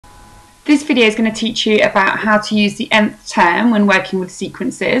This video is going to teach you about how to use the nth term when working with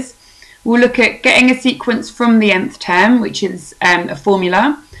sequences. We'll look at getting a sequence from the nth term, which is a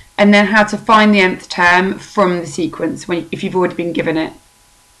formula, and then how to find the nth term from the sequence if you've already been given it.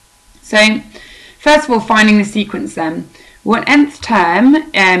 So first of all, finding the sequence then. Well, nth term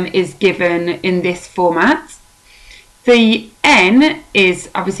is given in this format. The n is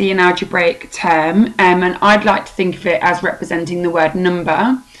obviously an algebraic term, and I'd like to think of it as representing the word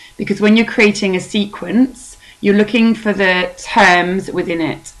number, because when you're creating a sequence, you're looking for the terms within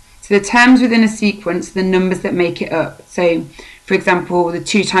it. So the terms within a sequence are the numbers that make it up. So, for example, the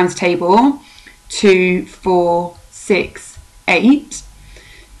 2 times table, 2, 4, 6, 8.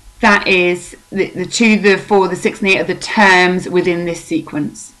 That is the 2, the 4, the 6 and the 8 are the terms within this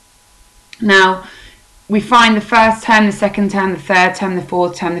sequence. Now, we find the first term, the second term, the third term, the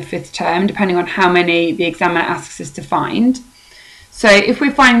fourth term, the fifth term, depending on how many the examiner asks us to find. So if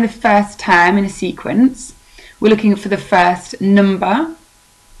we're finding the first term in a sequence, we're looking for the first number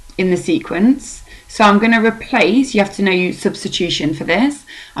in the sequence. So I'm going to replace, you have to know substitution for this,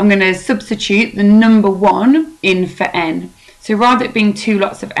 I'm going to substitute the number 1 in for n. So rather it being 2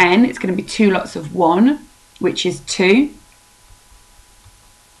 lots of n, it's going to be 2 lots of 1, which is 2.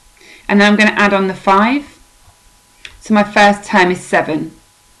 And then I'm going to add on the 5. So my first term is 7.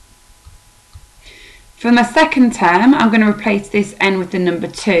 For my second term, I'm going to replace this n with the number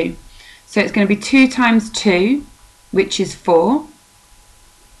 2. So it's going to be 2 times 2, which is 4.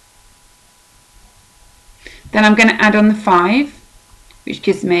 Then I'm going to add on the 5, which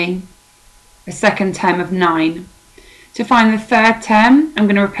gives me a second term of 9. To find the third term, I'm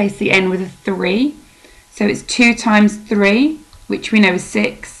going to replace the n with a 3. So it's 2 times 3, which we know is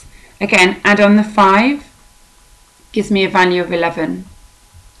 6. Again, add on the 5, gives me a value of 11.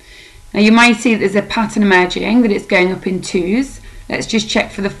 Now you might see that there's a pattern emerging, that it's going up in 2s. Let's just check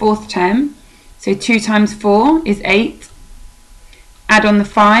for the fourth term. So 2 times 4 is 8. Add on the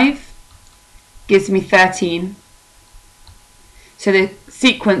 5, gives me 13. So the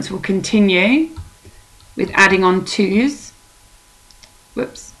sequence will continue with adding on 2s.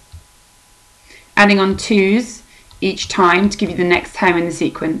 Adding on 2s each time to give you the next term in the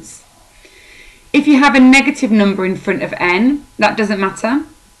sequence. If you have a negative number in front of n, that doesn't matter.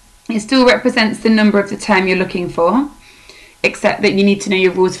 It still represents the number of the term you're looking for, except that you need to know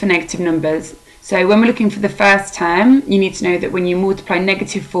your rules for negative numbers. So when we're looking for the first term, you need to know that when you multiply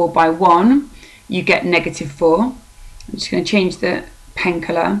 -4 by 1, you get -4. I'm just going to change the pen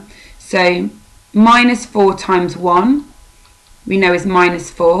colour. So -4 times 1, we know is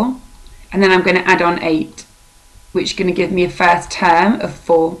 -4, and then I'm going to add on 8, which is going to give me a first term of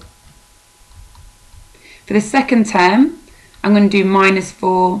 4. For the second term, I'm going to do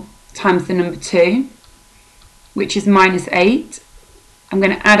 -4 times the number 2, which is -8. I'm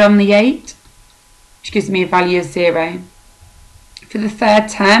going to add on the 8, which gives me a value of 0. For the third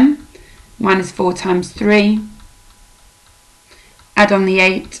term, -4 times 3, add on the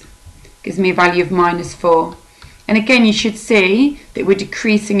 8, gives me a value of -4. And again, you should see that we're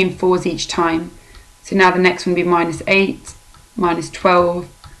decreasing in 4s each time. So now the next one will be -8, -12,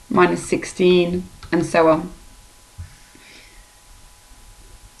 -16, and so on.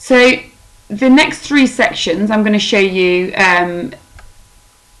 So the next 3 sections I'm going to show you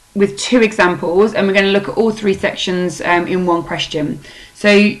with 2 examples, and we're going to look at all 3 sections in one question. So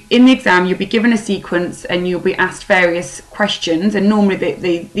in the exam you'll be given a sequence and you'll be asked various questions, and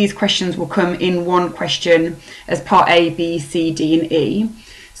normally these questions will come in one question as part A, B, C, D and E.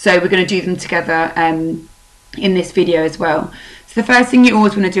 So we're going to do them together in this video as well. So the first thing you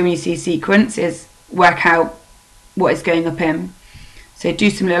always want to do when you see a sequence is work out what it's going up in. So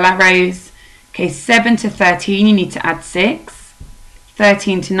do some little arrows. Okay, 7 to 13 you need to add 6.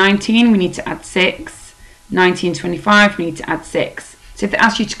 13 to 19 we need to add 6. 19 to 25 we need to add 6. So if they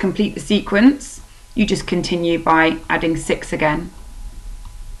ask you to complete the sequence, you just continue by adding 6 again.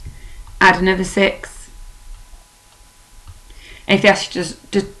 Add another 6. And if they ask you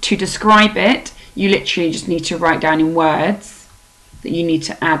to describe it, you literally just need to write down in words that you need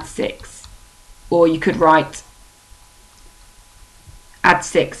to add 6. Or you could write add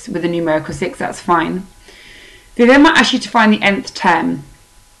 6 with a numerical 6, that's fine. They then might ask you to find the nth term.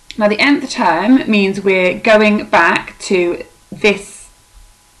 Now the nth term means we're going back to this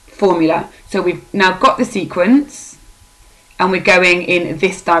formula. So we've now got the sequence and we're going in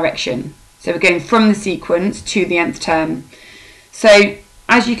this direction. So we're going from the sequence to the nth term. So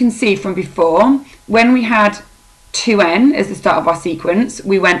as you can see from before, when we had 2n as the start of our sequence,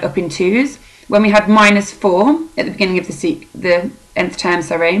 we went up in 2s. When we had -4 at the beginning of the nth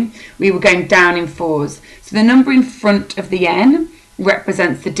term, we were going down in 4s. So the number in front of the n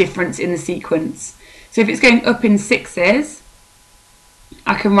represents the difference in the sequence. So if it's going up in 6's,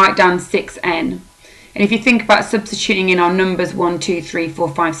 I can write down 6n. And if you think about substituting in our numbers 1, 2, 3, 4,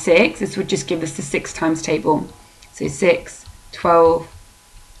 5, 6, this would just give us the 6 times table. So 6, 12,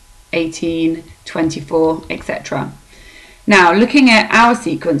 18, 24, etc. Now, looking at our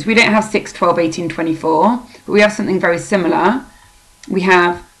sequence, we don't have 6, 12, 18, 24, but we have something very similar. We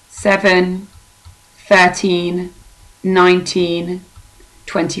have 7, 13, 19,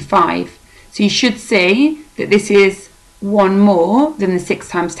 25. So you should see that this is one more than the 6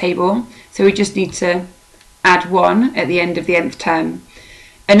 times table. So we just need to add 1 at the end of the nth term.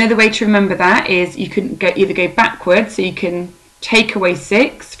 Another way to remember that is you can either go backwards, so you can take away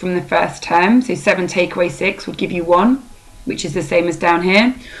 6 from the first term. So 7 take away 6 would give you 1, which is the same as down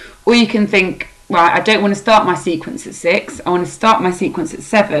here. Or you can think, right, I don't want to start my sequence at 6, I want to start my sequence at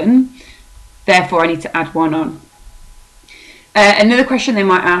 7, therefore I need to add 1 on. Another question they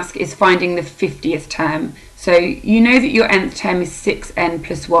might ask is finding the 50th term. So you know that your nth term is 6n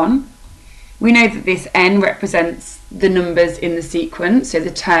plus 1. We know that this n represents the numbers in the sequence, so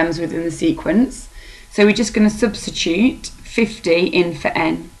the terms within the sequence. So we're just going to substitute 50 in for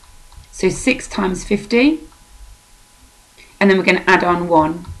n. So 6 times 50, and then we're going to add on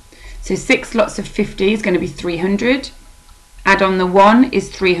 1. So 6 lots of 50 is going to be 300. Add on the 1 is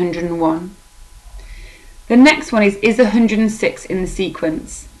 301. The next one is 106 in the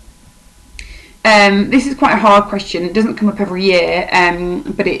sequence? This is quite a hard question. It doesn't come up every year,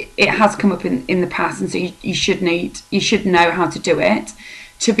 but it has come up in the past, and so you should know how to do it.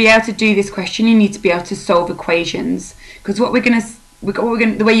 To be able to do this question, you need to be able to solve equations, because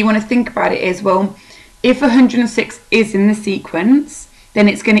the way you want to think about it is, well, if 106 is in the sequence, then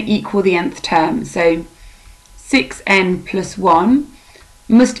it's going to equal the nth term. So 6n plus 1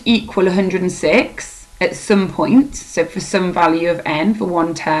 must equal 106 at some point, so for some value of n for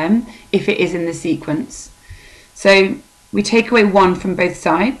one term, if it is in the sequence. So we take away 1 from both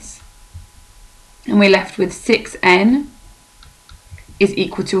sides, and we're left with 6n is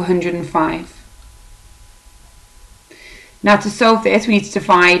equal to 105. Now to solve this, we need to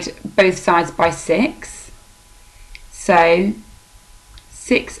divide both sides by 6. So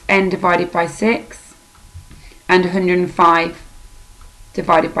 6n divided by 6 and 105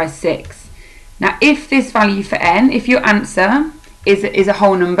 divided by 6. Now if this value for n, if your answer is a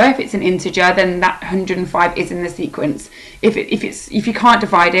whole number, if it's an integer, then that 105 is in the sequence. If you can't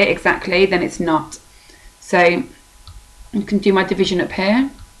divide it exactly, then it's not. So I can do my division up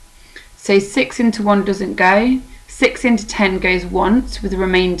here. So 6 into 1 doesn't go. 6 into 10 goes once with a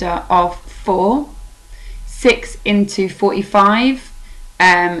remainder of 4. 6 into 45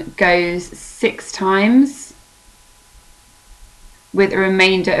 goes 6 times with a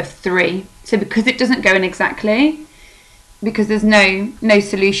remainder of 3. So because it doesn't go in exactly, because there's no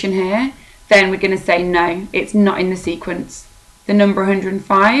solution here, then we're going to say no, it's not in the sequence. The number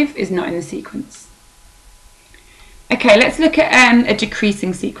 105 is not in the sequence. Okay, let's look at a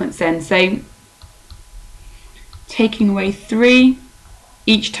decreasing sequence then. So taking away 3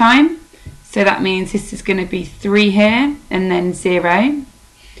 each time, so that means this is going to be 3 here and then 0.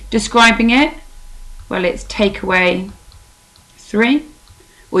 Describing it, well, it's take away 3,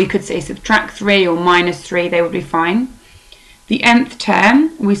 or you could say subtract 3 or minus 3, they would be fine. The nth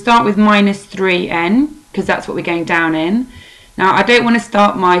term, we start with minus 3n, because that's what we're going down in. Now I don't want to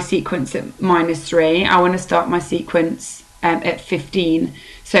start my sequence at minus 3, I want to start my sequence at 15.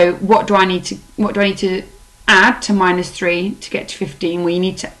 So what do I need to add to minus 3 to get to 15? Well, you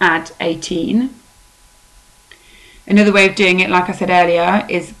need to add 18. Another way of doing it, like I said earlier,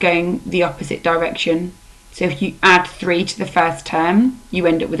 is going the opposite direction. So if you add 3 to the first term, you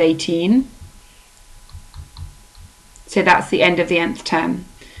end up with 18. So that's the end of the nth term.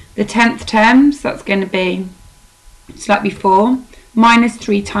 The 10th term, so that's going to be, just like before, minus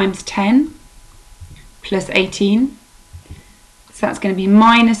 3 times 10 plus 18. So that's going to be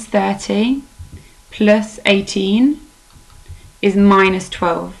minus 30 plus 18 is minus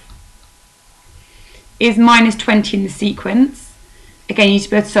 12. Is minus 20 in the sequence? Again, you need to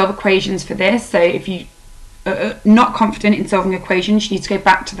be able to solve equations for this. So if you are not confident in solving equations, you need to go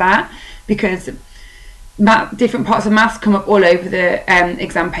back to that, because different parts of maths come up all over the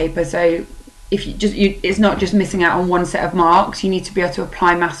exam paper. So if it's not just missing out on one set of marks, you need to be able to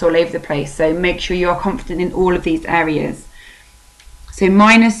apply maths all over the place. So make sure you are confident in all of these areas. So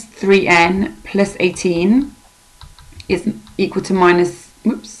minus 3n plus 18 is equal to minus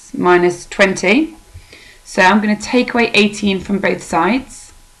 20. So I'm going to take away 18 from both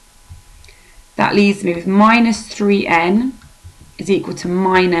sides. That leaves me with minus 3n is equal to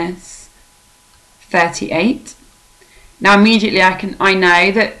minus 38. Now immediately I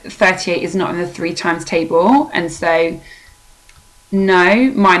know that 38 is not in the 3 times table, and so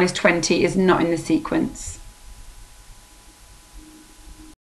no, minus 20 is not in the sequence.